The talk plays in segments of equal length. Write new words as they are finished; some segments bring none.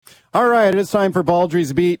All right, it's time for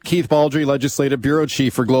Baldrey's Beat. Keith Baldrey, Legislative Bureau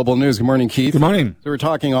Chief for Global News. Good morning, Keith. Good morning. So we're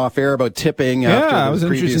talking off air about tipping. Yeah, after it was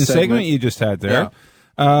an interesting segment you just had there.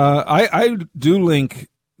 Yeah. I do link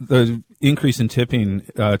the increase in tipping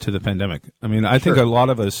to the pandemic. I mean, I think a lot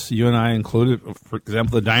of us, you and I included, for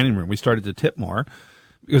example, the dining room, we started to tip more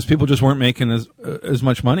because people just weren't making as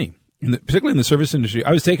much money, particularly in the service industry.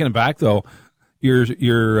 I was taken aback, though.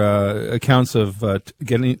 Your accounts of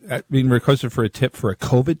being requested for a tip for a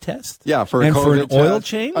COVID test, for an oil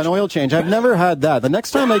change. An oil change. I've never had that. The next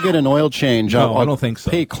time I get an oil change, I don't think so.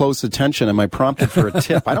 Pay close attention. Am I prompted for a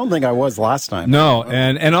tip? I don't think I was last time. No,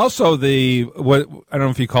 and also what I don't know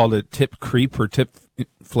if you called it tip creep or tip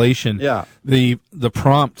inflation. Yeah. The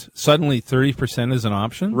prompt suddenly 30% is an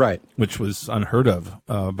option, right? Which was unheard of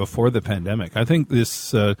before the pandemic. I think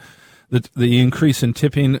this. The increase in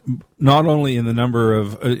tipping, not only in the number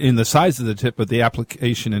of, in the size of the tip, but the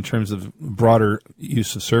application in terms of broader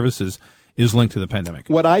use of services is linked to the pandemic.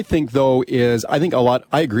 What I think, though, is I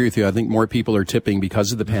agree with you. I think more people are tipping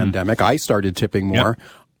because of the pandemic. I started tipping more,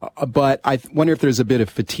 but I wonder if there's a bit of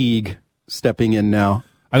fatigue stepping in now.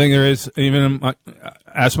 I think there is. Even I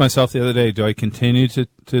asked myself the other day, do I continue to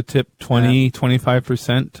tip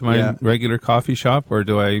 25% to my regular coffee shop, or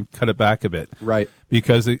do I cut it back a bit? Right.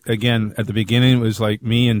 Because, again, at the beginning, it was like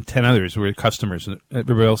me and 10 others were customers, and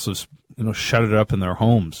everybody else was, shut it up in their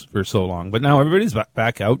homes for so long. But now everybody's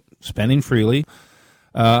back out, spending freely,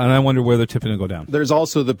 and I wonder where the tipping will go down. There's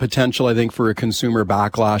also the potential, I think, for a consumer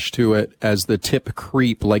backlash to it as the tip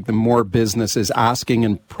creep, like the more businesses asking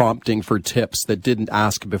and prompting for tips that didn't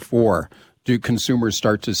ask before. Do consumers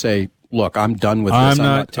start to say, look, I'm done with this, I'm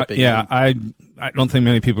not tipping? I don't think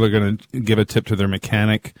many people are going to give a tip to their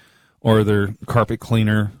mechanic or their carpet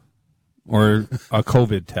cleaner or a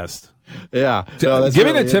COVID test. Yeah.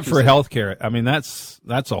 Giving a tip for healthcare, I mean, that's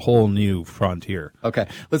a whole new frontier. Okay.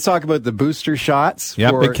 Let's talk about the booster shots. Yeah,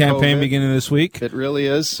 big campaign COVID. Beginning this week. It really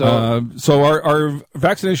is. So our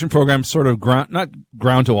vaccination program sort of not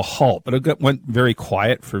ground to a halt, but it went very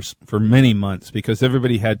quiet for many months because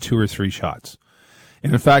everybody had 2 or 3 shots.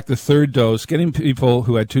 And in fact, the third dose, getting people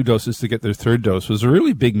who had 2 doses to get their third dose was a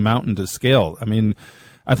really big mountain to scale. I mean,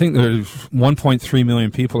 I think there's 1.3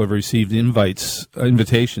 million people have received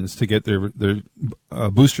invitations to get their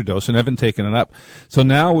booster dose and haven't taken it up. So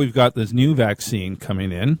now we've got this new vaccine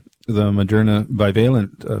coming in, the Moderna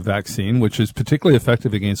bivalent vaccine, which is particularly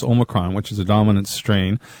effective against Omicron, which is a dominant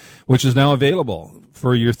strain, which is now available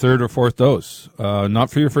for your 3rd or 4th dose.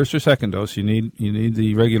 Not for your 1st or 2nd dose. You need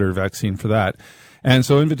the regular vaccine for that. And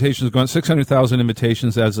so invitations have gone 600,000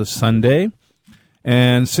 invitations as of Sunday.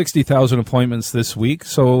 And 60,000 appointments this week.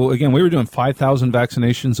 So again, we were doing 5,000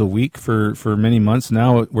 vaccinations a week for many months.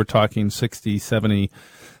 Now we're talking 60,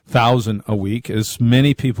 70,000 a week. As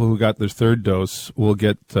many people who got their 3rd dose will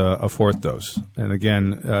get a 4th dose. And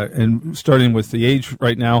again, and starting with the age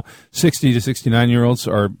right now, 60 to 69-year-olds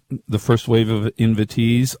are the first wave of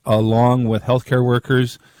invitees, along with healthcare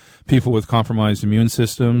workers, people with compromised immune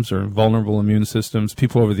systems or vulnerable immune systems,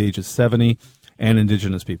 people over the age of 70. And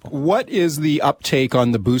Indigenous people. What is the uptake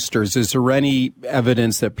on the boosters? Is there any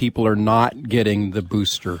evidence that people are not getting the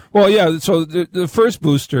booster? Well, yeah. So the first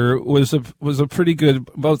booster was a pretty good,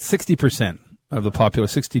 about 60% of the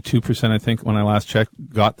population, 62%, I think, when I last checked,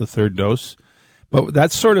 got the 3rd dose. But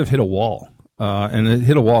that sort of hit a wall. And it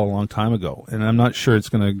hit a wall a long time ago. And I'm not sure it's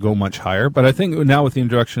going to go much higher. But I think now with the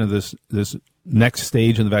introduction of this next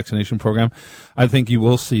stage in the vaccination program, I think you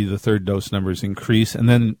will see the 3rd dose numbers increase. And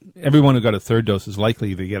then everyone who got a 3rd dose is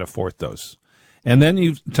likely to get a 4th dose. And then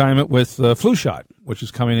you time it with the flu shot, which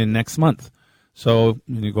is coming in next month. So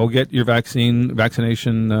you go get your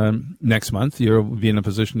vaccination next month, you'll be in a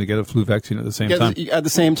position to get a flu vaccine at the same time. At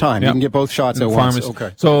the same time. Yeah. You can get both shots at once.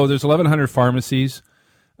 Okay. So there's 1,100 pharmacies.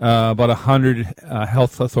 About 100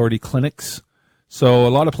 health authority clinics. So a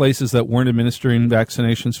lot of places that weren't administering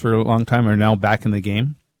vaccinations for a long time are now back in the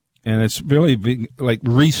game. And it's really like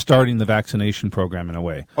restarting the vaccination program in a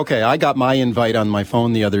way. Okay, I got my invite on my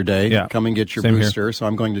phone the other day. Yeah. Come and get your booster, here. So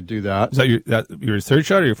I'm going to do that. Is that your 3rd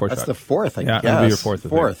shot or your 4th shot? That's the 4th, I guess. Yeah, it'll be your 4th.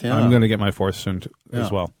 Fourth, yeah. I'm going to get my 4th soon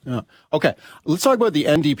as well. Yeah. Okay, let's talk about the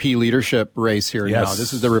NDP leadership race here now.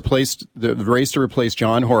 This is the race to replace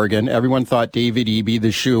John Horgan. Everyone thought David Eby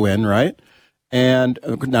the shoe-in, right? And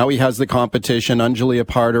now he has the competition, Anjali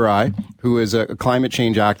Appadurai, who is a climate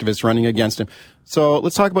change activist running against him. So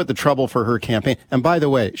let's talk about the trouble for her campaign. And by the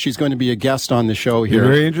way, she's going to be a guest on the show here.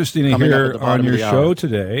 Very interesting to hear on your show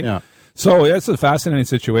today. Yeah. So that's a fascinating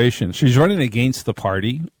situation. She's running against the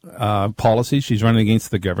party policies. She's running against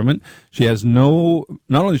the government. She has not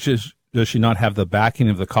only does she not have the backing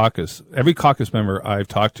of the caucus, every caucus member I've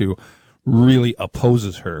talked to really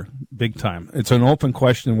opposes her big time. It's an open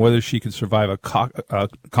question whether she could survive a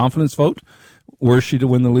confidence vote were she to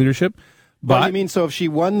win the leadership. But what do you mean? So if she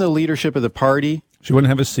won the leadership of the party, she wouldn't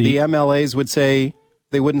have a seat. The MLAs would say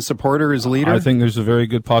they wouldn't support her as leader? I think there's a very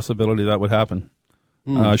good possibility that would happen.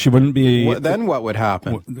 She wouldn't be... Then what would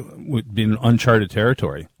happen? Would be an uncharted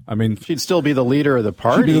territory. I mean... She'd still be the leader of the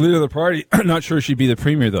party. She'd be the leader of the party. Not sure she'd be the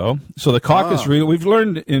premier, though. So the caucus really... We've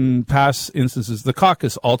learned in past instances, the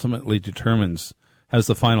caucus ultimately has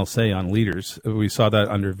the final say on leaders. We saw that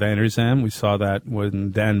under Van der Zalm. We saw that when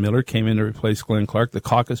Dan Miller came in to replace Glenn Clark. The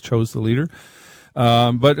caucus chose the leader.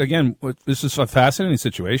 But again, this is a fascinating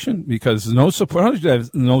situation because no support. She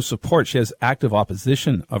has no support. She has active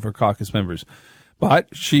opposition of her caucus members.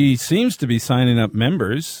 But she seems to be signing up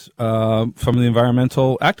members from the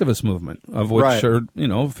environmental activist movement, of which are,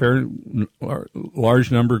 fair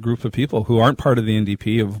large number group of people who aren't part of the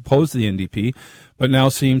NDP, have opposed the NDP, but now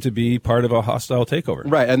seem to be part of a hostile takeover.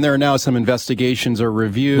 Right, and there are now some investigations or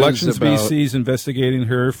reviews. Elections BC is investigating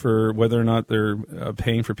her for whether or not they're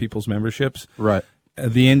paying for people's memberships. Right.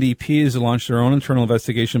 The NDP has launched their own internal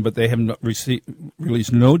investigation, but they have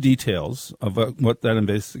released no details of what that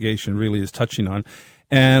investigation really is touching on.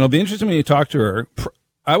 And it'll be interesting when you talk to her.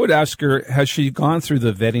 I would ask her, has she gone through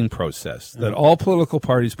the vetting process that all political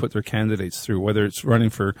parties put their candidates through, whether it's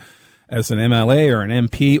running as an MLA or an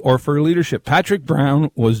MP or for leadership? Patrick Brown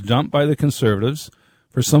was dumped by the Conservatives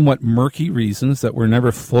for somewhat murky reasons that were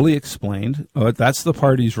never fully explained. That's the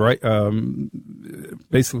party's right,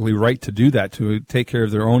 basically right to do that, to take care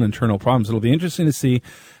of their own internal problems. It'll be interesting to see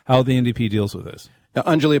how the NDP deals with this. Now,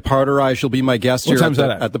 Anjali Appadurai, she'll be my guest here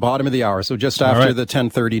at the bottom of the hour. So just after the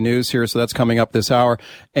 10:30 news here. So that's coming up this hour.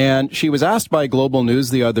 And she was asked by Global News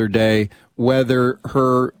the other day whether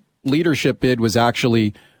her leadership bid was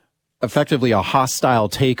actually effectively a hostile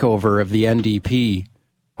takeover of the NDP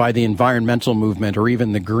by the environmental movement or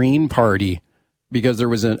even the Green Party, because there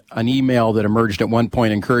was an email that emerged at one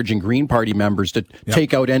point encouraging Green Party members to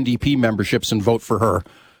take out NDP memberships and vote for her.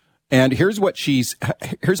 And here's how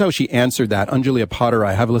she answered that. Anjali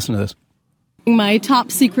Appadurai, have a listen to this. My top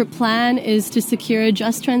secret plan is to secure a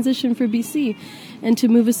just transition for BC and to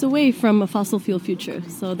move us away from a fossil fuel future.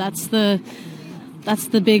 So that's the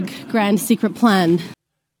big grand secret plan.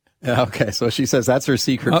 Okay, so she says that's her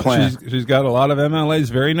secret plan. She's got a lot of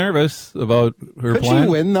MLAs very nervous about her plan. Could she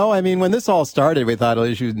win, though? I mean, when this all started, we thought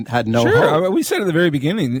she had no hope. Sure, we said at the very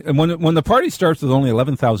beginning, when the party starts with only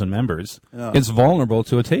 11,000 members, it's vulnerable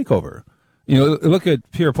to a takeover. Look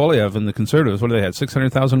at Pierre Poilievre and the Conservatives. What do they have,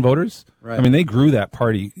 600,000 voters? Right. I mean, they grew that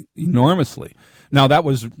party enormously. Now, that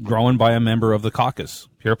was grown by a member of the caucus.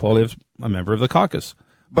 Pierre Poilievre's a member of the caucus.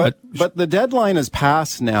 But the deadline has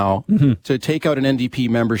passed now to take out an NDP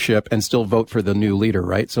membership and still vote for the new leader,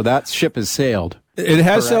 right? So that ship has sailed. It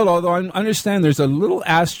has sailed, although I understand there's a little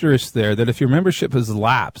asterisk there that if your membership has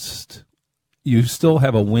lapsed, you still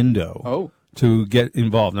have a window to get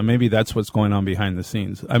involved. Now, maybe that's what's going on behind the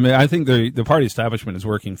scenes. I mean, I think the party establishment is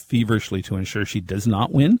working feverishly to ensure she does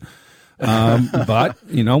not win. But,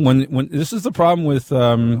 when this is the problem with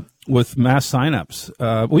mass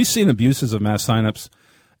signups. We've seen abuses of mass signups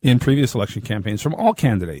in previous election campaigns from all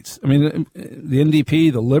candidates. I mean, the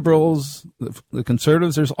NDP, the Liberals, the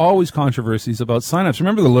Conservatives, there's always controversies about signups.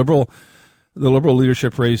 Remember the Liberal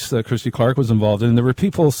leadership race that Christy Clark was involved in? There were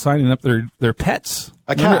people signing up their pets.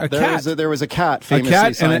 A cat. There was a cat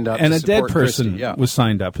famously signed up. And a dead person was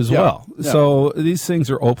signed up as well. Yeah. So these things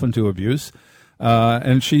are open to abuse.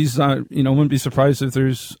 And she's, wouldn't be surprised if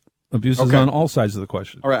there's abuses on all sides of the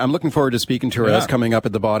question. All right, I'm looking forward to speaking to her. That's coming up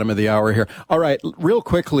at the bottom of the hour here. All right, real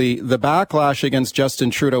quickly, the backlash against Justin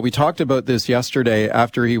Trudeau. We talked about this yesterday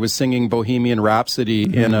after he was singing Bohemian Rhapsody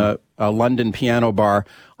in a London piano bar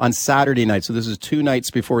on Saturday night. So this is 2 nights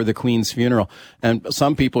before the Queen's funeral. And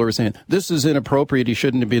some people were saying, this is inappropriate. He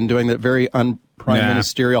shouldn't have been doing that. Very prime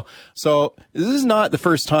ministerial. So this is not the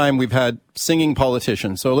first time we've had singing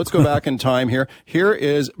politicians. So let's go back in time here. Here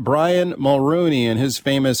is Brian Mulroney and his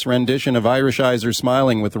famous rendition of Irish Eyes Are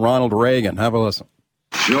Smiling with Ronald Reagan. Have a listen.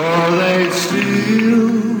 Sure they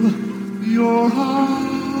steal your heart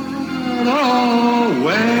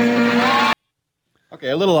away. Okay,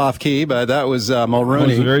 a little off key, but that was Mulroney. It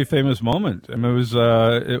was a very famous moment. I mean,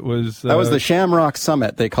 that was the Shamrock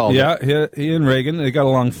Summit, they called it. Yeah, he and Reagan, they got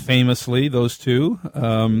along famously, those two.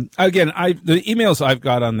 Again, the emails I've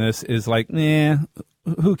got on this is like,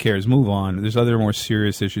 who cares? Move on. There's other more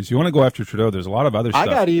serious issues. You want to go after Trudeau, there's a lot of other stuff. I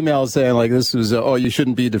got emails saying, like, this was, you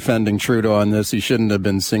shouldn't be defending Trudeau on this. He shouldn't have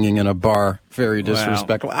been singing in a bar. Very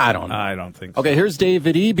disrespectful. Well, I don't know. I don't think so. Okay, here's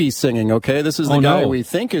David Eby singing, okay? This is the guy we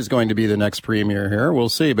think is going to be the next premier here. We'll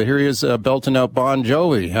see. But here he is belting out Bon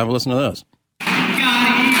Jovi. Have a listen to this.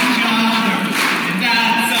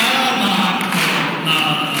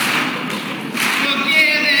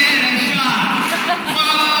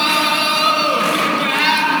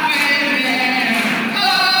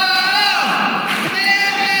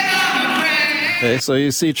 Okay, so you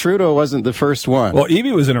see, Trudeau wasn't the first one. Well,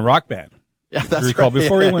 Eby was in a rock band. Yeah, that's recall. right.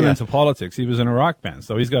 Before he went into politics, he was in a rock band,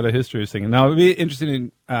 so he's got a history of singing. Now, it'd be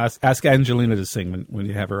interesting to ask Angelina to sing when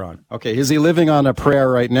you have her on. Okay, is he living on a prayer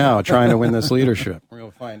right now, trying to win this leadership? We'll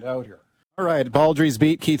find out here. All right, Baldrey's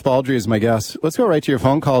beat. Keith Baldrey is my guest. Let's go right to your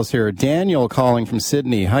phone calls here. Daniel calling from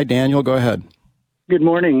Sydney. Hi, Daniel. Go ahead. Good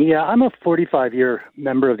morning. Yeah, I'm a 45-year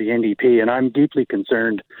member of the NDP, and I'm deeply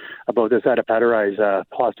concerned about this Appadurai's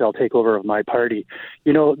hostile takeover of my party.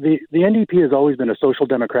 You know, the NDP has always been a social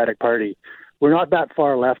democratic party. We're not that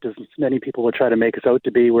far left as many people would try to make us out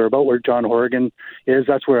to be. We're about where John Horgan is.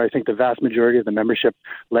 That's where I think the vast majority of the membership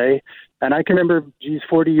lay. And I can remember,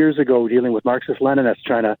 40 years ago, dealing with Marxist-Leninists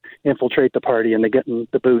trying to infiltrate the party and they getting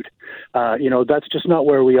the boot. That's just not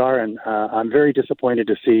where we are, and I'm very disappointed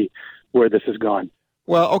to see where this has gone.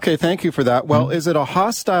 Well, okay, thank you for that. Well, is it a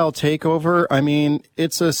hostile takeover? I mean,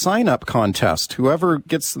 it's a sign-up contest. Whoever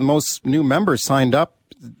gets the most new members signed up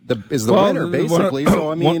is the winner, basically.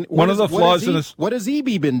 One of the flaws in this. What has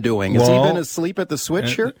Eby been doing? Has he been asleep at the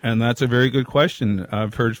switch here? And that's a very good question.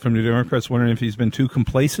 I've heard from New Democrats wondering if he's been too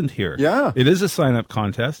complacent here. Yeah. It is a sign-up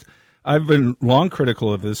contest. I've been long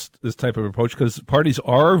critical of this type of approach because parties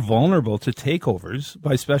are vulnerable to takeovers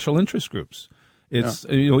by special interest groups. It's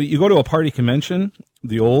you go to a party convention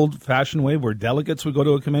the old-fashioned way, where delegates would go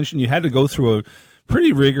to a convention. You had to go through a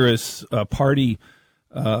pretty rigorous party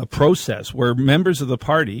process where members of the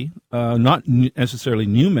party, not necessarily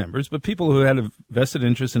new members, but people who had a vested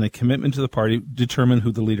interest in a commitment to the party, determined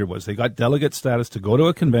who the leader was. They got delegate status to go to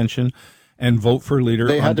a convention and vote for a leader.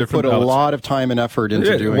 They had to put a lot of time and effort into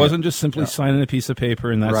doing it. It wasn't just simply signing a piece of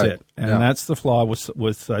paper and that's it. And that's the flaw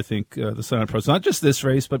with I think, the Senate process. Not just this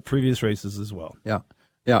race, but previous races as well. Yeah.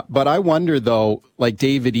 Yeah. But I wonder, though, like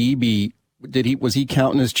David Eby, was he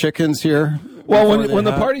counting his chickens here? Well, when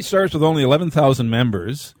the party starts with only 11,000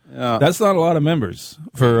 members, that's not a lot of members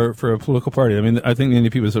for a political party. I mean, I think the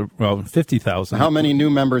NDP was around 50,000. How many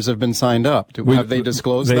new members have been signed up? Have they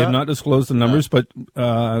disclosed that? They have not disclosed the numbers, but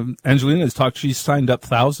Angelina has talked. She's signed up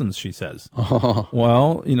thousands, she says. Oh.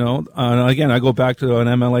 Well, again, I go back to an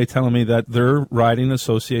MLA telling me that their riding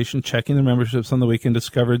association, checking their memberships on the weekend,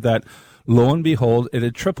 discovered that, lo and behold, it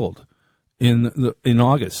had tripled in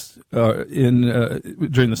August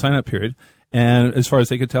during the sign-up period. And as far as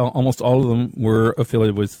they could tell, almost all of them were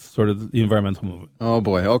affiliated with sort of the environmental movement. Oh,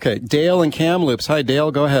 boy. Okay. Dale and Kamloops. Hi,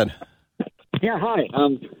 Dale. Go ahead. Yeah, hi.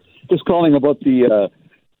 Just calling about the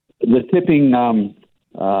tipping.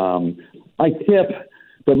 I tip,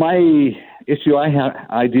 but my issue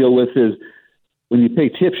I deal with is when you pay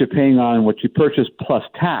tips, you're paying on what you purchase plus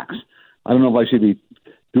tax. I don't know if I should be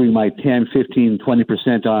doing my 10, 15,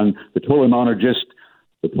 20% on the total amount or just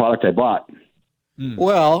the product I bought.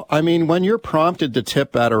 Well, I mean, when you're prompted to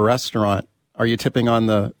tip at a restaurant, are you tipping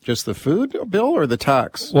on just the food bill or the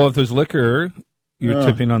tax? Well, if there's liquor, you're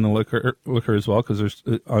tipping on the liquor as well, because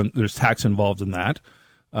there's tax involved in that.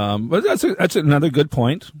 But that's another good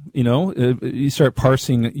point. You start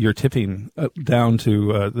parsing your tipping down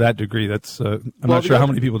to that degree. I'm not sure how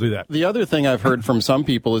many people do that. The other thing I've heard from some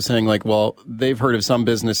people is saying, like, well, they've heard of some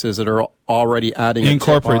businesses that are already adding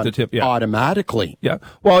the tip automatically. Yeah.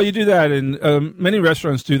 Well, you do that, and many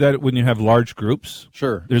restaurants do that when you have large groups.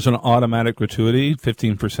 Sure. There's an automatic gratuity,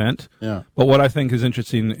 15%. Yeah. But what I think is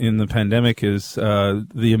interesting in the pandemic is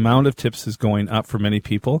the amount of tips is going up for many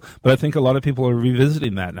people. But I think a lot of people are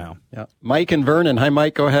revisiting that now. Yeah. Mike and Vernon. Hi,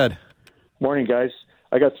 Mike. Go ahead. Morning, guys.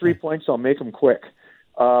 I got 3 points. I'll make them quick.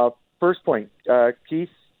 First point, Keith,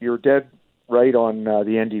 you're dead right on the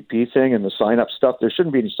NDP thing and the sign-up stuff. There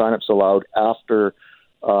shouldn't be any sign-ups allowed after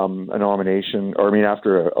a nomination,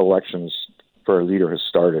 after elections for a leader has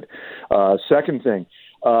started. Second thing,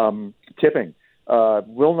 tipping.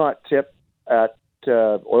 Will not tip at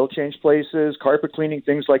oil change places, carpet cleaning,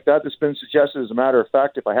 things like that. That's been suggested. As a matter of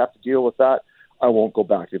fact, if I have to deal with that, I won't go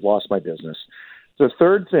back. They've lost my business. The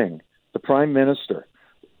third thing, the Prime Minister.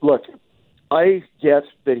 Look, I get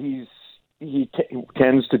that he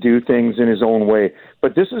tends to do things in his own way,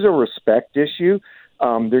 but this is a respect issue.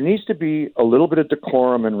 There needs to be a little bit of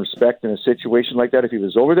decorum and respect in a situation like that. If he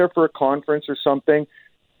was over there for a conference or something,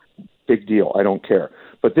 big deal. I don't care.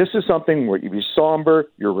 But this is something where you be somber,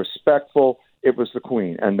 you're respectful. It was the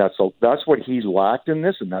Queen, and that's what he lacked in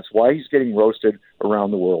this, and that's why he's getting roasted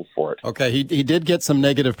around the world for it. Okay, he did get some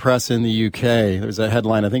negative press in the UK. There's a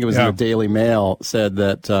headline, I think it was in the Daily Mail, said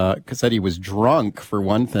he was drunk for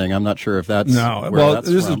one thing. I'm not sure if that's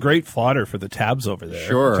this is great fodder for the tabs over there.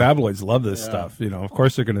 Sure, tabloids love this stuff. Of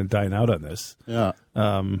course they're going to dine out on this. Yeah.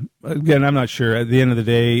 Again, I'm not sure. At the end of the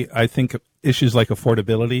day, I think issues like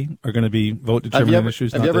affordability are going to be vote determining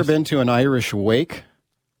issues. Have you ever been to an Irish wake?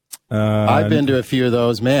 I've been to a few of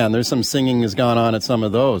those. Man, there's some singing has gone on at some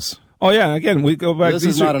of those. Oh, yeah. Again, we go back. This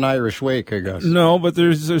is not an Irish wake, I guess. No, but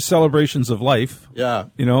there's celebrations of life. Yeah.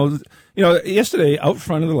 Yesterday out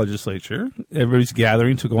front of the legislature, everybody's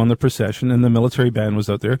gathering to go on the procession, and the military band was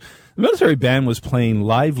out there. The military band was playing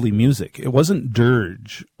lively music. It wasn't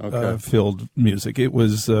dirge filled music. It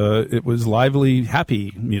was lively,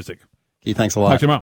 happy music. Keith, thanks a lot. Talk to you tomorrow.